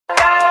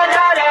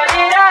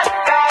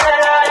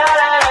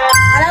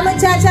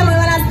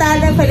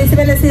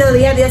bendecido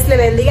día, Dios le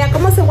bendiga.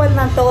 ¿Cómo se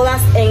encuentran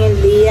todas en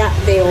el día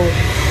de hoy?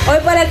 Hoy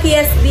por aquí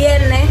es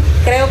viernes,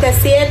 creo que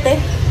 7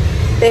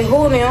 de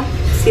junio.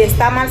 Si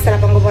está mal se la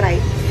pongo por ahí.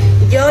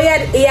 Yo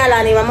y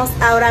Alanny vamos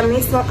ahora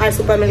mismo al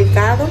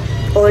supermercado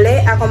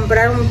Olé a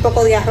comprar un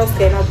poco de arroz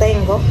que no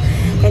tengo.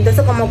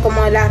 Entonces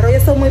como el arroz, yo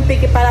soy muy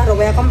piqui para el arroz,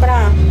 voy a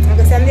comprar,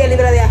 aunque sean 10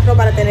 libras de arroz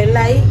para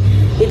tenerla ahí.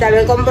 Y tal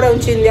vez compre un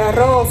chin de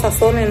arroz,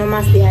 sazón y no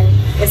más de ahí.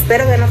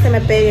 Espero que no se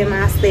me pegue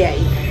más de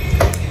ahí.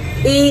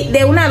 Y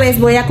de una vez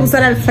voy a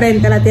cruzar al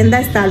frente a la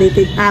tienda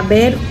Stylity a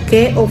ver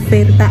qué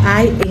oferta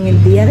hay en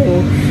el día de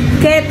hoy.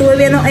 Que estuve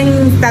viendo en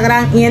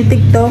Instagram y en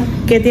TikTok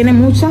que tiene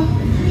mucha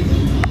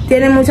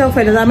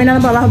oferta. Estaba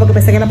mirando para abajo porque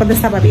pensé que la puerta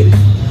estaba abierta.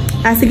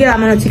 Así que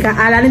vámonos, chicas.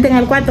 Alanny está en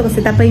el cuarto que se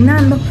está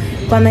peinando.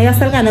 Cuando ella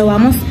salga nos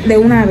vamos de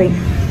una vez.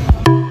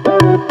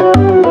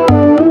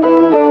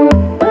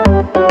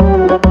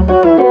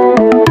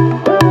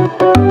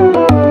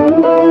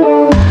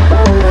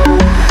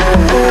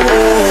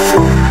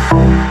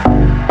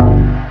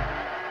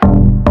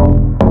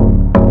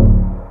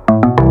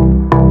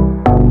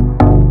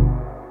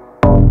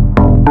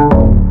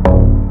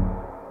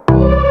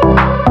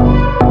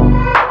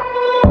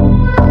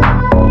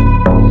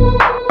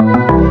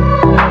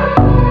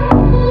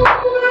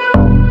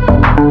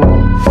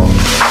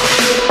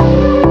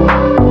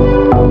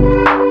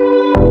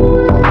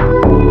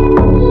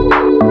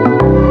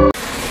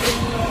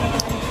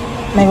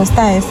 Me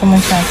gusta esto,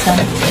 muchacha.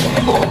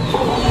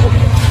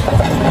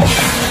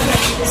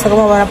 Eso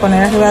como para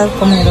poner arriba del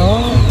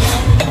comedor,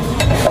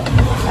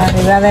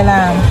 arriba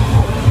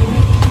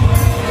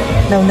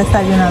de un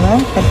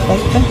desayunador.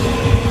 Perfecto.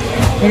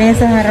 Miren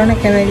esos jarrones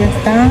que bellos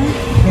están.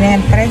 Miren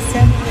el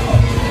precio.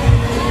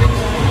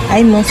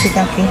 Hay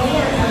música aquí.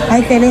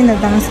 Ay, qué lindo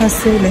están los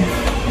azules.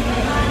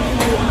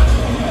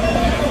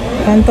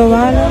 ¿Cuánto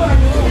vale?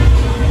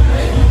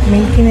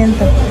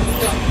 1.500.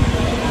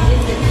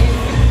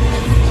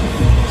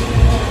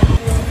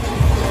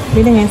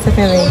 Miren este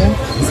que bello,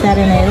 ese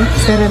arenero,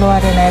 ese reloj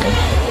arenero.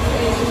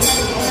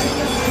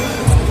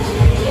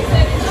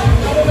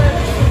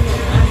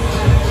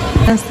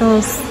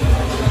 Estos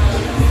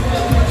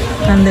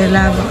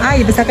candelabros. Ay,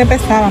 yo pensaba que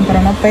pesaban,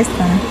 pero no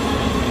pesan.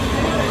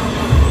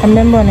 Están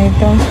bien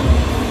bonitos.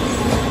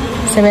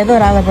 Se ve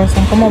dorado, pero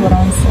son como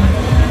bronce.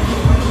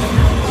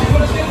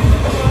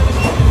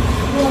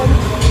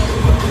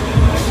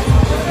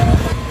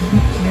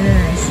 Miren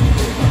eso.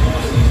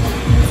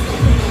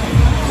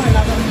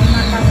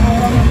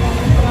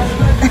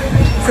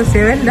 Eso sí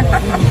es verdad.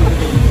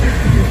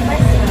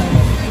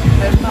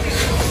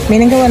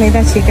 Miren qué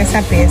bonita, chica,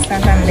 esa pieza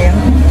también.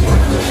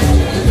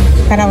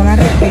 Para una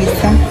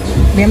repisa.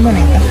 Bien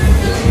bonita.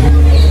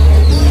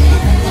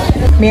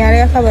 Mi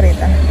área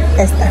favorita,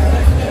 esta.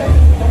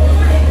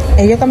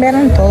 Ellos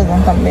cambiaron todo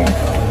también.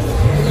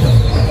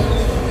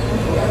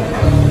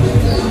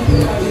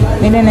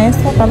 Miren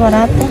esto, está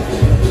barato.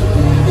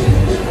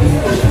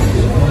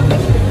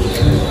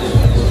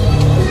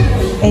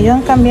 Ellos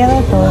han cambiado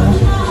todo.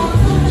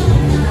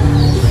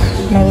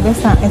 Me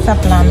gusta esa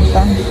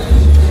planta.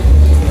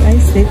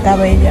 Ay, sí, está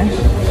bella.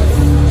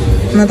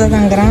 No está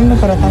tan grande,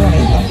 pero está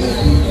bonita.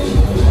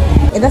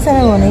 Esta se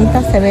ve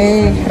bonita, se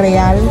ve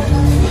real.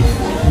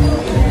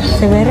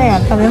 Se ve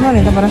real, está bien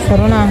bonita para hacer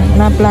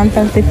una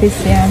planta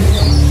artificial.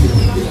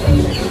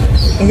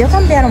 Ellos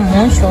cambiaron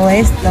mucho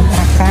esto para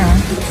acá.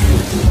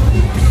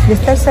 Yo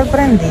estoy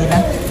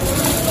sorprendida.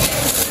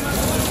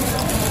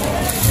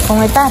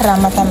 Con esta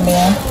rama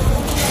también.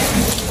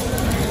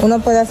 Uno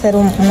puede hacer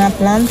una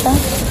planta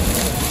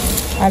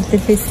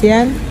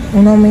artificial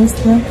uno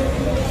mismo.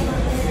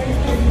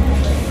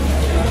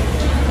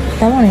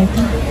 Está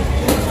bonito.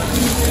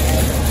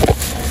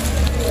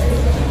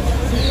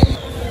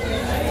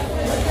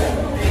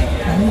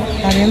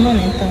 Está bien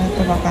bonito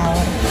esto para acá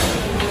ahora.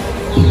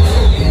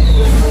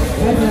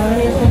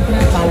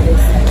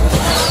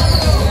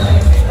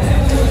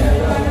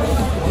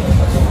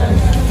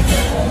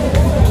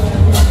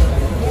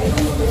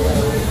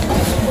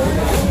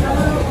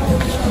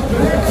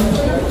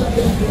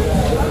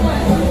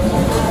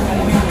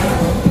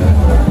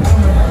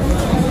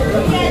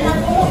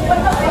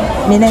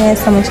 Miren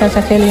esta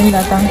muchacha, qué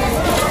linda tan.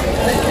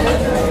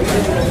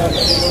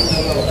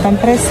 Tan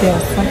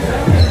preciosa.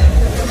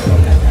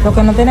 Lo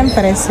que no tienen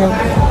precio.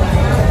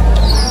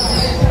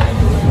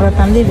 Pero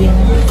tan divino.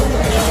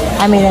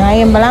 Ah, miren,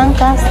 hay en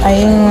blancas,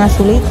 hay en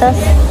azulitas,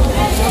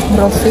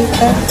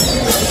 rositas.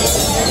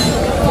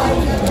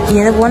 Y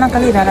es de buena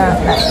calidad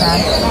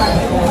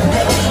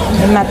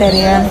el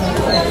material.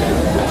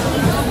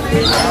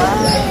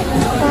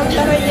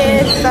 ¡Cuánta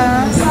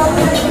belleza!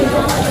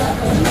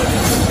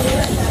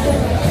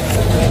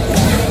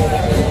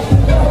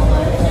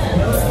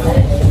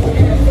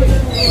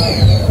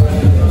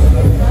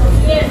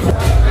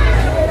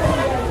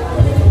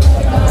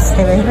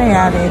 Se ve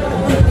real esto.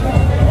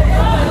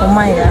 Oh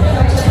my God.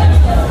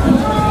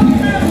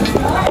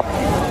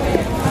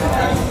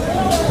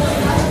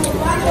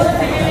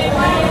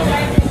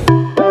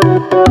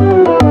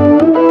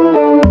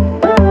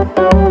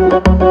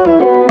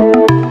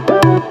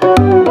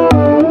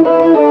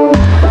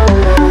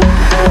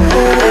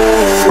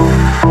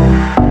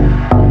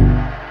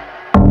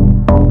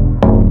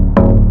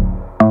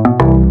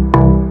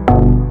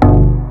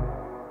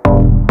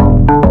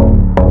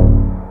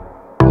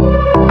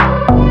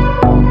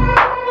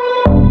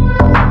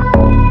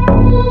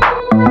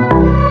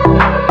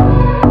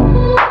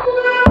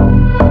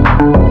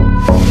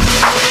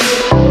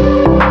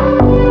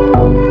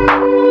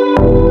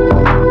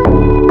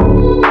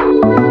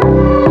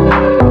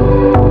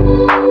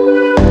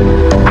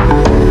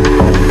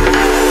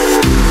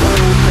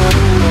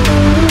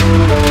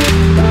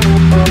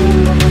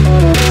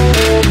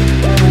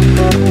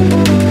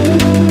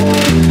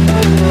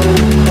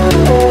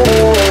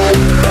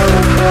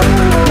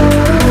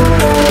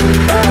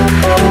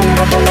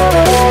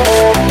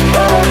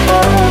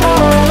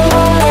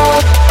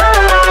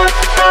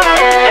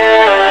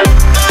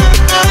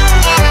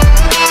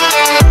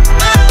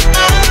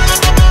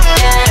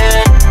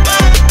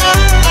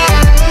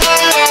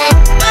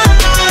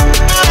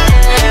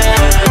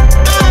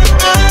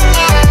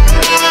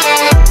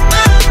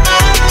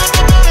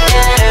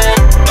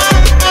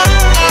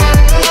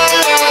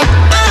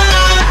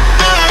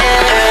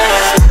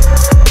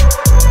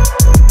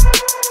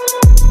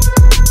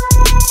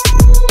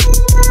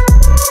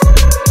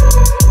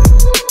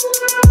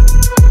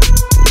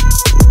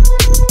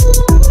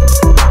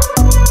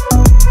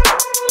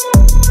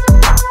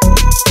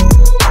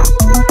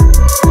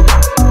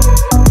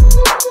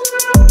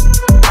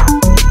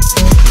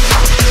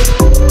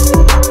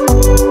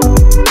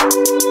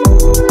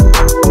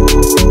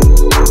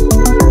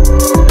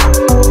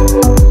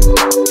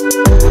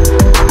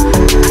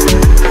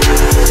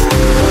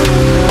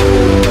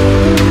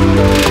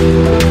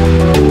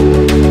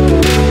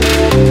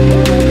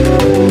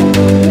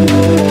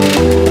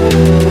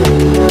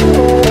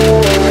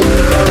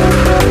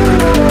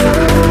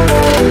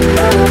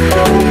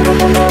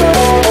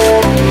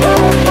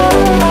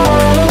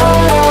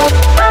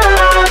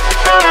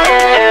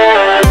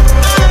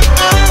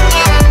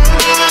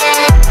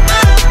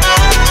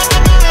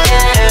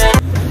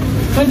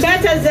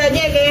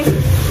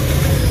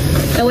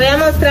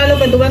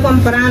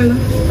 comprando.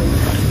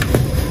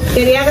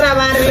 Quería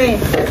grabarle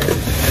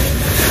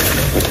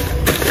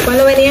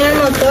cuando venía en el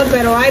motor,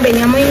 pero ay,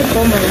 venía muy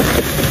incómoda.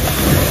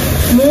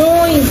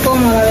 Muy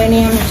incómoda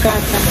venía,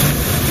 muchacha.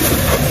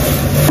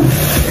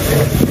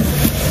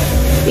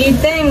 Y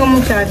tengo,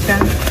 muchacha,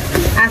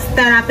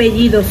 hasta el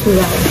apellido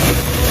sudado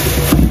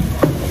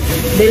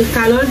del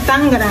calor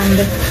tan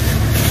grande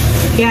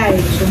que ha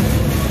hecho.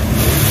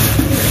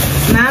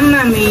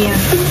 Mamma mía.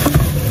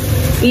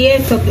 Y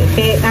eso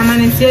que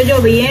amaneció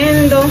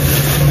lloviendo,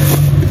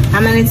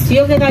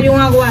 amaneció que cayó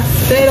un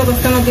aguacero, que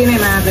esto no tiene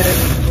madre.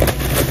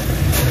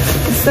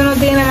 Esto no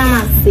tiene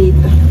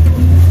mamacita.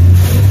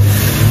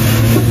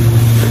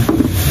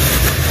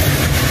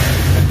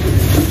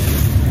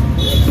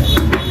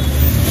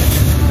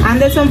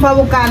 Anderson fue a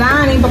buscar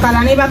a Alani, porque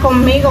Alani iba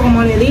conmigo,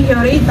 como le dije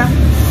ahorita,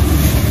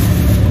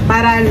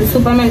 para el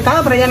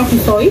supermercado, pero ella no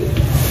quiso ir.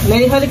 Me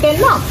dijo de que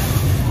no,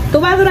 tú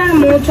vas a durar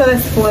mucho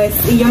después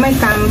y yo me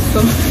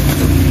canso.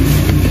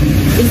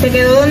 Y se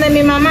quedó donde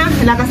mi mamá,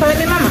 en la casa de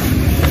mi mamá.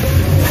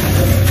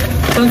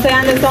 Entonces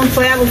Anderson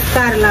fue a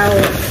buscarla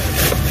ahora,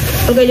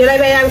 porque yo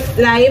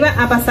la iba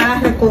a pasar a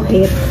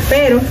recoger,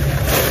 pero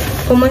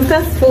como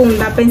estas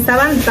fundas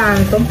pensaban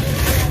tanto,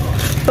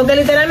 porque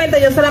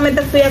literalmente yo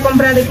solamente fui a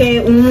comprar de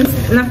que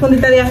una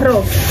fundita de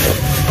arroz.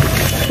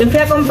 Yo fui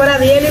a comprar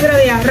 10 libras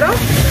de arroz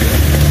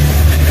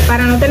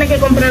para no tener que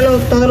comprarlo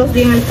todos los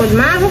días en el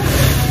colmado,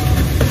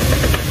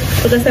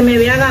 porque se me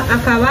había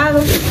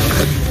acabado.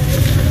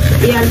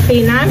 Y al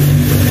final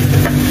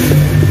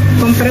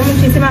compré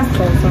muchísimas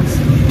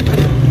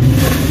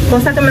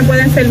cosas que me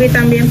pueden servir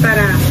también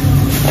para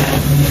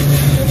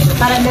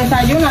el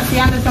desayuno. Así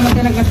Anderson no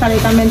tiene que salir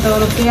también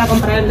todos los días a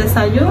comprar el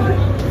desayuno.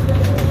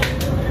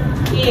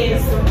 Y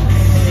eso.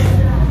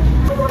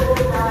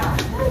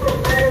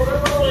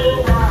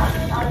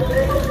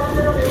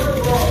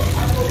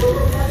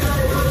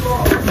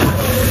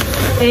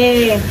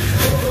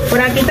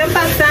 Por aquí están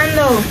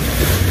pasando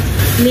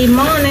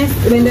limones,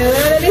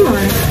 vendedores de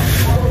limones.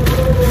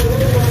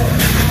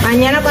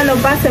 Mañana cuando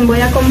pasen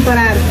voy a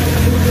comprar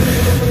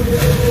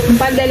un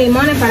par de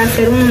limones para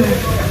hacer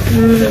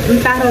un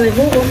tarro de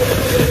jugo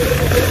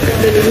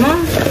de limón.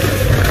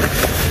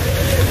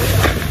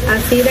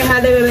 Así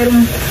dejar de beber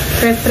un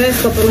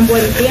refresco por un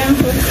buen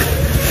tiempo.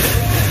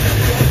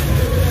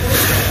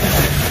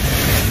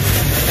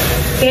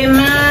 ¿Qué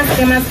más?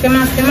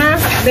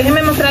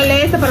 Déjenme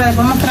mostrarle esto para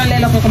después mostrarle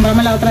lo que compramos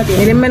en la otra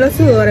tienda. Mírenme los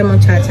sudores,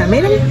 muchachas,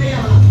 miren.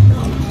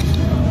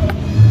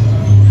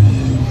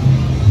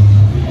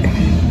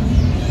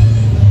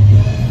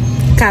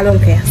 Calor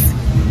que hace.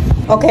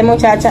 Ok,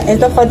 muchachas,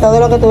 esto fue todo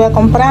lo que estuve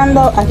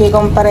comprando. Aquí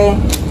compré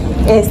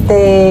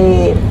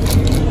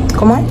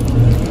 ¿cómo es?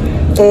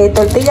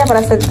 Tortilla para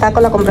hacer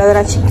tacos, la compré de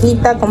la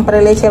chiquita.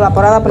 Compré leche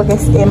evaporada porque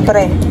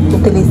siempre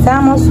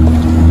utilizamos.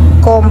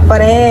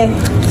 Compré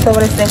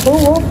sobres de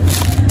jugo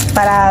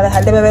para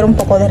dejar de beber un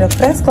poco de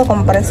refresco.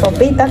 Compré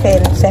sopita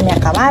que se me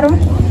acabaron.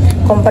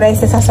 Compré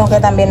ese sazón que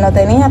también no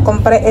tenía.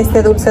 Compré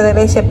este dulce de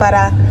leche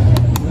para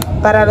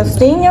los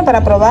niños,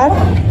 para probar.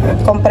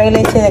 Compré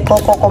leche de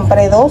coco,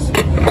 compré 2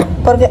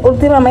 porque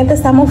últimamente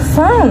estamos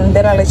fan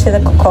de la leche de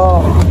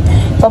coco.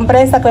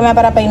 Compré esta crema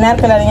para peinar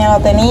que la niña no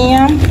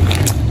tenía.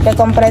 Le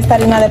compré esta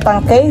harina de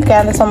pancake que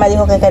Anderson me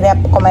dijo que quería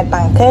comer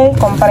pancake.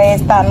 Compré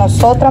esta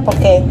nosotras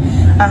porque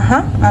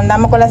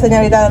andamos con la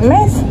señorita del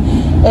mes.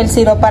 El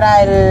sirope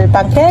para el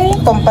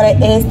pancake. Compré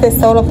este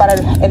solo para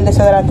el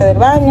desodorante del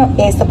baño.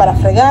 Esto para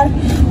fregar.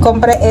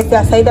 Compré este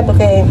aceite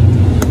porque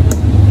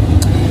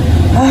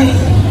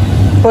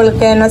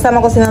no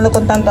estamos cocinando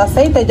con tanto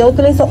aceite. Yo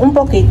utilizo un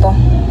poquito.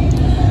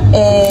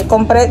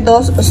 Compré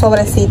 2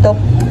 sobrecitos.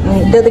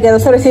 Desde que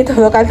 2 sobrecitos,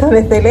 2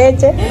 cartones de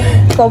leche.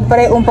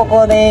 Compré un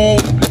poco de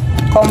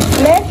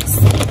complex.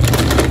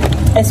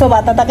 Eso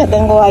batata que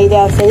tengo ahí de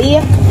hace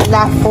días.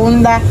 La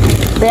funda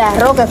de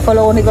arroz, que fue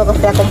lo único que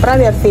fui a comprar,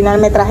 y al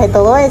final me traje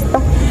todo esto.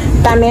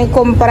 También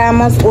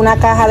compramos una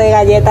caja de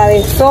galletas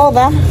de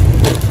soda,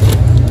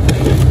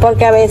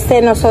 porque a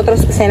veces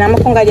nosotros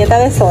cenamos con galletas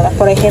de soda.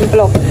 Por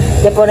ejemplo,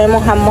 le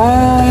ponemos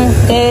jamón,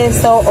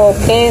 queso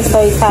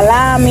y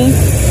salami,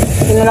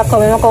 y nos la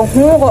comemos con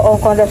jugo o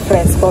con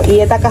refresco. Y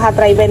esta caja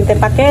trae 20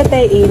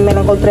 paquetes y me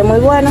lo encontré muy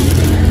bueno.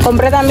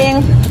 Compré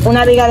también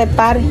una liga de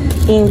par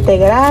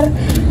integral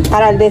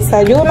para el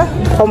desayuno.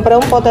 Compré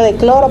un pote de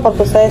cloro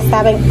porque ustedes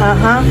saben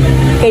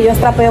que yo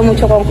trapeo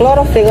mucho con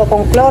cloro, frigo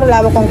con cloro,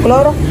 lavo con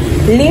cloro,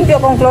 limpio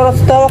con cloro,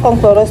 todo con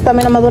cloro. Esto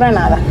también no me dura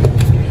nada.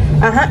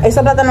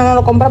 Ese plátano no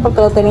lo compré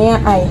porque lo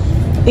tenía ahí.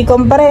 Y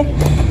compré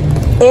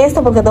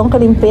esto porque tengo que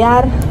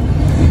limpiar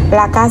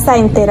la casa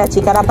entera,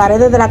 chicas. Las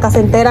paredes de la casa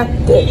entera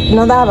que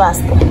no da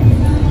abasto.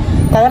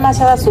 Está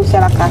demasiado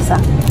sucia la casa.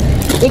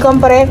 Y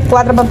compré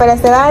 4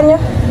 papeles de baño.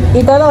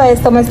 Y todo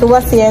esto me estuvo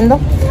haciendo,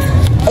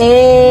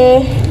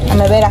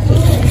 déjame ver aquí,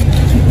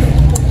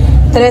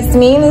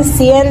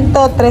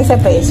 3.113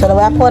 pesos. Le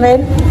voy a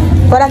poner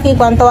por aquí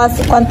cuánto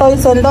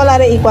hizo en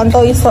dólares y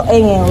cuánto hizo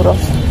en euros.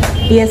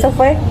 Y eso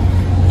fue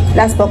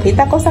las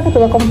poquitas cosas que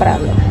estuve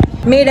comprando.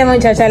 Miren,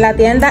 muchachas, la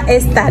tienda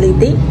es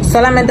Tality.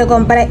 Solamente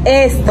compré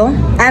esto.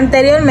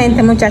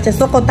 Anteriormente, muchachas,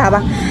 eso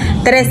costaba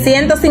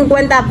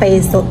 350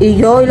 pesos y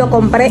yo hoy lo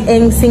compré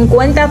en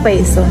 50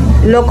 pesos.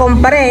 Lo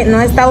compré,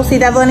 no está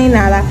oxidado ni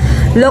nada.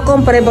 Lo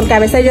compré porque a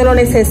veces yo lo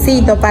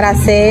necesito para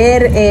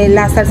hacer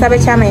la salsa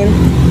bechamel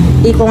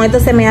y con esto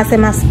se me hace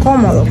más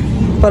cómodo.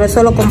 Por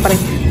eso lo compré.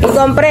 Y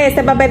compré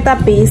este papel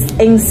tapiz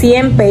en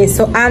 100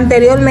 pesos.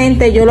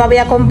 Anteriormente yo lo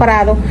había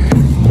comprado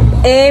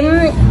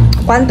en...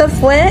 ¿cuánto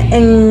fue?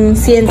 En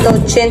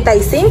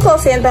 185 o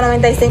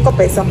 195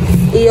 pesos.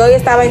 Y hoy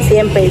estaba en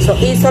 100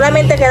 pesos. Y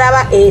solamente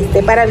quedaba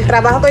este. Para el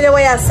trabajo que yo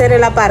voy a hacer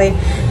en la pared,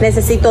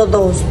 necesito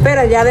dos.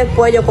 Pero ya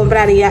después yo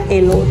compraría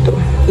el otro.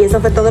 Y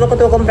eso fue todo lo que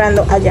estuve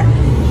comprando allá.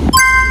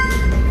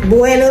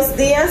 Buenos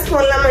días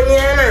por la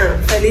mañana.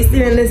 Feliz y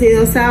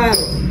bendecido sábado.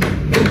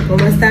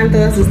 ¿Cómo están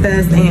todas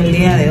ustedes en el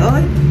día de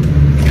hoy?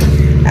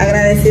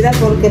 Agradecida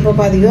porque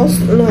papá Dios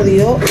nos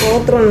dio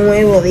otro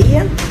nuevo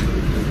día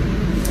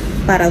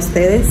para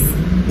ustedes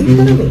y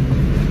para mí.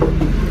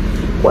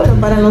 Bueno,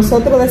 para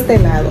nosotros de este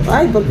lado.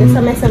 Ay, porque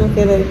esa mesa no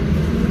quedó.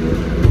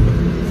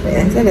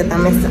 Fíjense que esta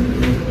mesa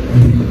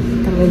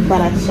está muy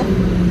para allá.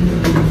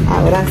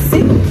 Ahora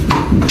sí.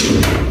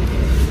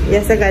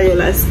 Ya se cayó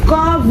la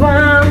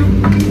escoba.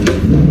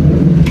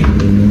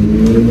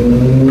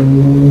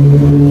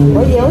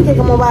 Oye,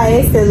 cómo va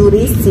este,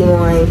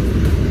 durísimo ahí.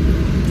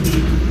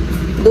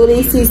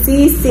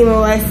 Durísimo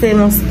va ese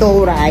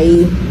motor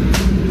ahí.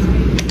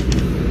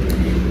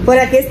 Por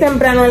aquí es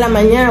temprano en la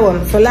mañana, bueno,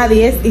 son las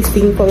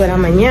 10:05 de la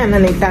mañana,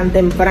 ni tan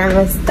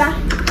temprano está.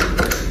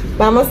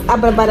 Vamos a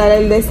preparar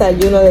el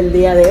desayuno del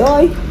día de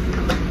hoy.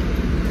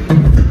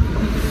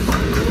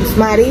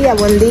 María,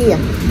 buen día.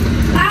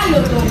 Ah, lo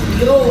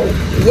rompió.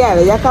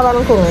 Ya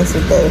acabaron con eso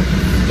ustedes.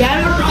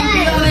 Ya lo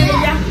rompió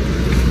ella.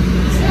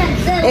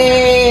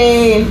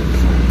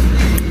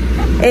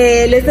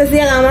 Les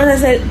decía que vamos a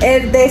hacer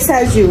el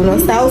desayuno.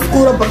 Está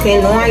oscuro porque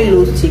no hay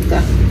luz,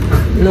 chicas.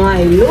 No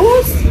hay luz.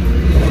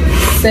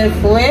 Se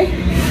fue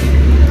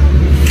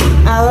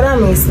ahora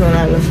mismo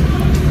la luz.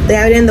 Estoy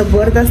abriendo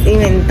puertas y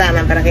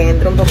ventanas para que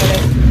entre un poco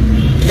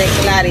de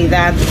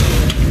claridad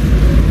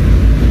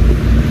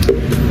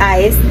a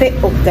este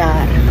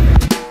hogar.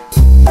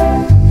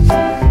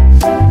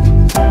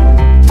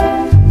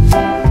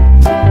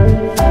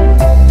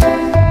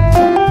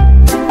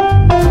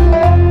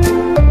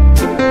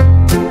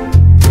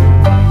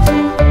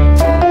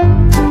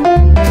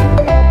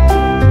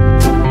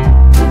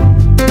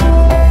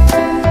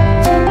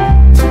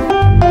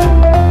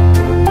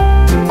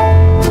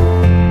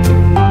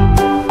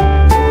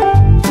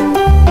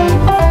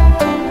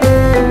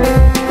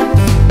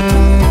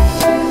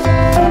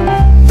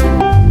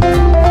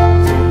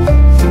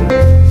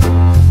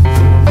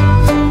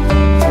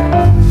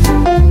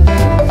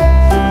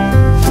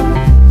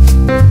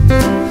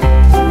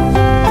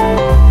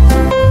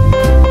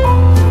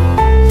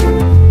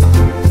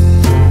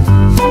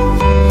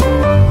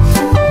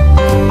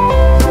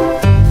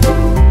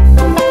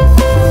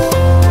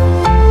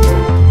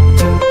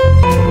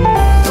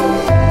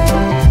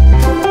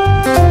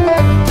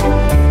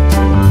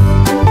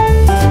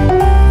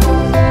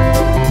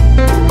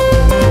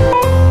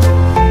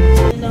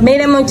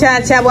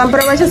 Muchachas, buen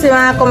provecho si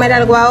van a comer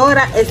algo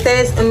ahora.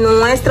 Este es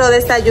nuestro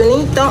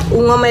desayunito: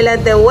 un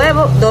omelette de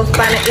huevo, 2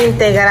 panes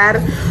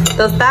integral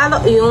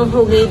tostados y un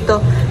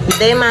juguito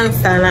de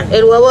manzana.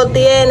 El huevo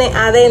tiene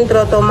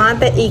adentro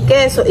tomate y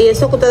queso, y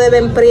eso que ustedes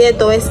ven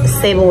prieto es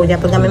cebolla,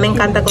 porque a mí me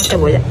encanta con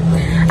cebolla.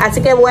 Así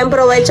que buen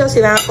provecho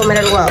si van a comer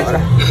algo ahora.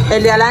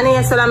 El de Alanny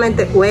es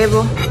solamente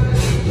huevo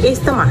y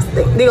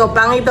tomate, digo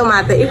pan y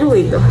tomate y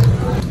juguito.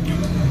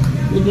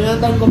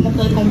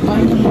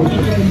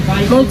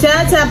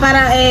 Muchacha,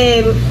 para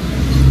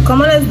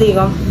 ¿cómo les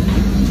digo?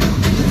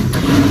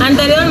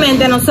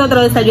 Anteriormente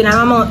nosotros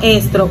desayunábamos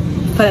esto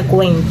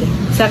frecuente,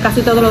 o sea,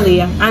 casi todos los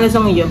días,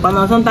 Anderson y yo. Cuando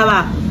Anderson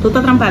estaba, tú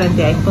estás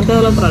transparente ahí, ponte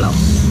del otro lado.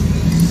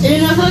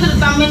 Y nosotros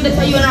también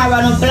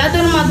desayunábamos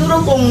plátano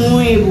maduro con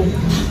huevo.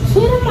 Eso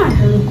era más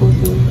rico.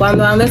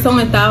 Cuando Anderson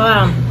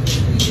estaba...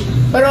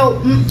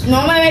 Pero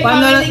no me ve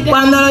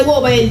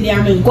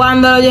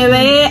cuando lo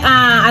llevé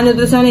a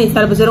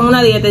nutricionista, le pusieron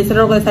una dieta y eso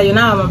era lo que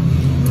desayunábamos.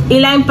 Y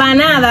la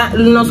empanada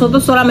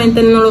nosotros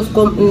solamente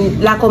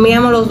la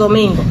comíamos los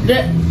domingos.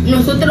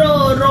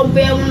 Nosotros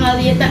rompíamos una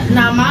dieta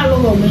nada más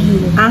los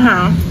domingos.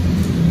 Ajá.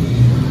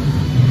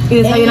 Y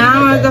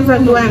desayunábamos esto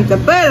frecuente,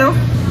 pero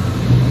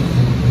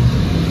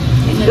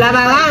la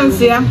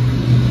vagancia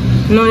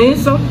nos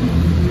hizo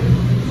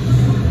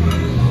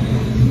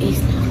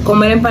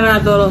comer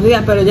empanada todos los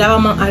días, pero ya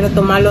vamos a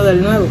retomarlo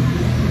del nuevo.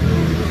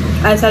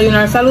 A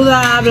desayunar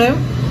saludable.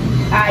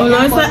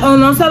 O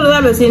no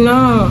saludable,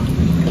 sino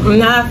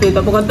nada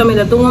frito, porque esto,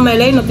 mira, tú un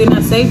omelette no tiene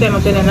aceite, no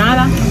tiene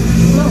nada.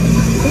 No,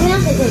 tiene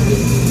aceite.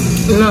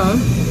 No.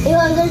 Y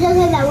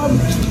entonces el agua.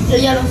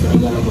 Ella lo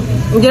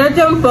coge. Yo le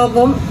eché un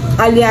poco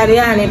al de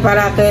Arianny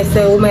para que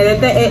se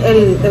humedete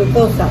el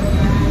cosa,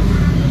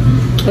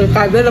 el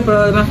caldero, pero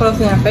además solo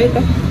sin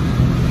aceite.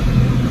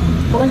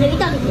 ¿Porque se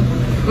quita?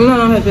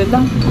 No se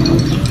quita.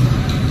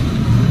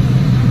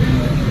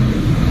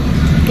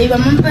 Y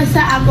vamos a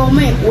empezar a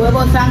comer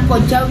huevos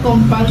sancochados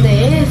con pan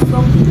de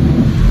eso.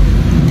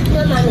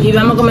 Y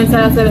vamos a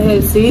comenzar a hacer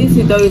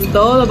ejercicio y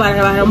todo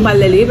para bajar un par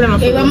de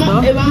libras. Y vamos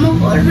a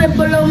correr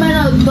por lo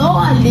menos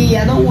 2 al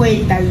día, 2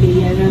 vueltas al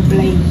día en el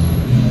play.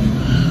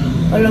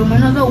 Por lo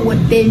menos 2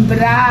 vueltas,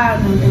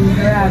 temprano.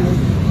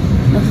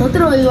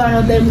 Nosotros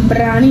íbamos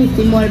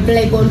tempranísimo al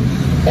play.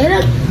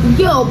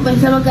 Yo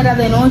pensaba que era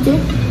de noche.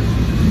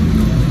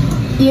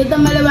 Y yo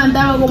me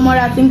levantaba como a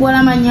las 5 de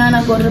la mañana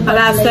a correr. A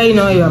las 6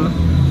 no íbamos.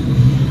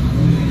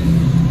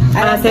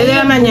 A las 6 de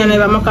la mañana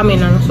íbamos a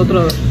caminar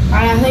nosotros dos.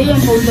 A las 6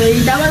 en punto, y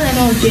estaba de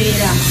noche,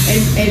 era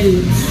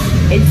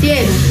el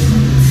cielo,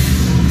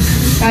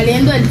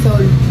 saliendo el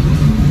sol.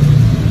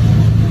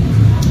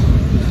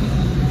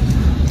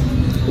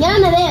 Ya no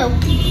me veo.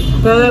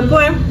 Pero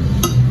después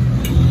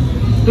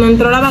me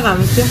entró la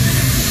vagancia.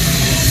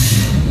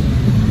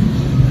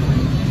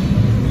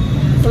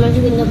 No me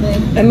estoy viendo bebé.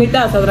 En mi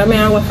taza, tráeme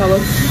agua, por favor.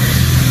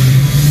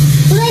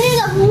 ¿Tú le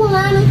dices jugo,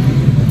 mano?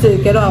 Sí,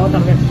 quiero agua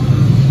también.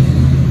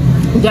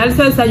 Ya él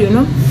se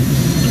desayunó.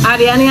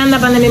 Arianny anda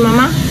para mi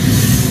mamá.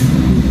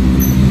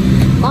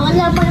 Vamos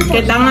a poner Que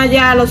están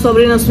allá los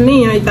sobrinos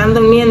míos y están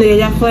durmiendo, y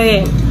ella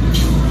fue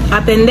a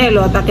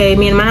atenderlo hasta que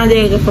mi hermana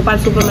llegue, que fue para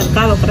el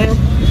supermercado, creo.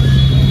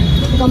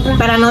 comprar.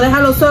 Para no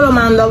dejarlo solo,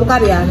 mandó a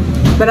buscar a Arianny.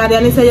 Pero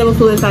Arianny se llevó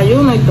su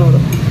desayuno y todo.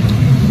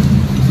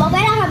 Porque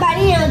la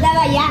jabalina no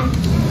estaba allá.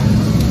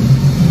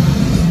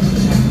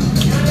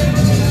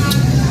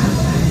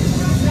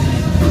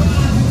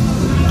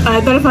 A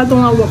esto le falta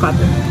un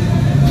aguacate.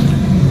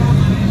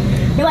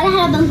 Le voy a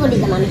dejar la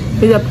pampolita, mami.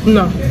 Y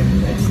no.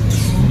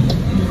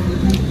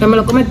 Que me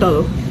lo come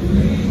todo.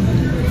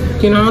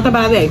 Si no, no te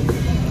paras de ahí.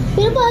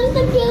 Pero por eso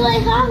te quiero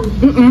dejar.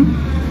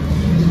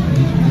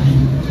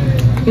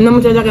 Una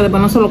muchacha que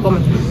después no se lo come.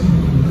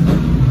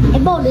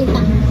 Es bonita.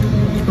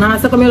 Nada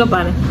más se comió los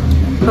panes.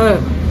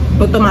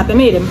 Los tomates,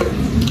 miren.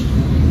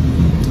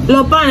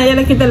 Los panes, ella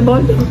le quita el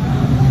borde.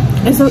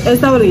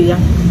 Esa orilla.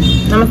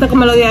 Nada más se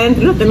come los de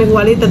adentro y los tengo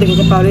igualitos. Digo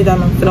que para ahorita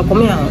no. Se lo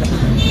comí ahora.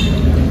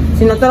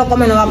 Si no te lo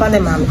come, no va para de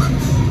mami.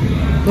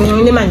 Ni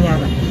hoy ni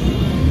mañana.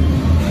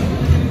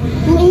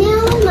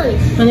 Mañana, mami.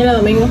 Mañana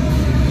domingo.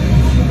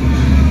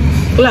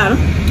 Claro.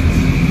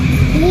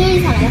 Mañana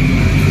y sábado.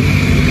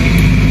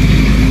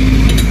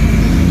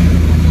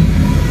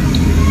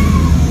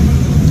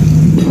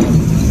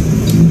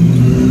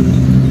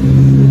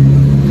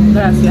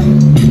 Gracias.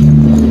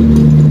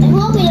 El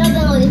juego que yo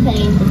tengo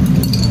diferente.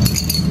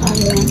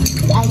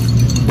 Ay.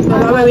 Se lo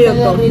ha bebido Se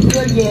todo.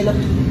 derritió el hielo.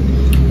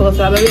 Porque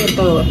se lo ha bebido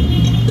todo.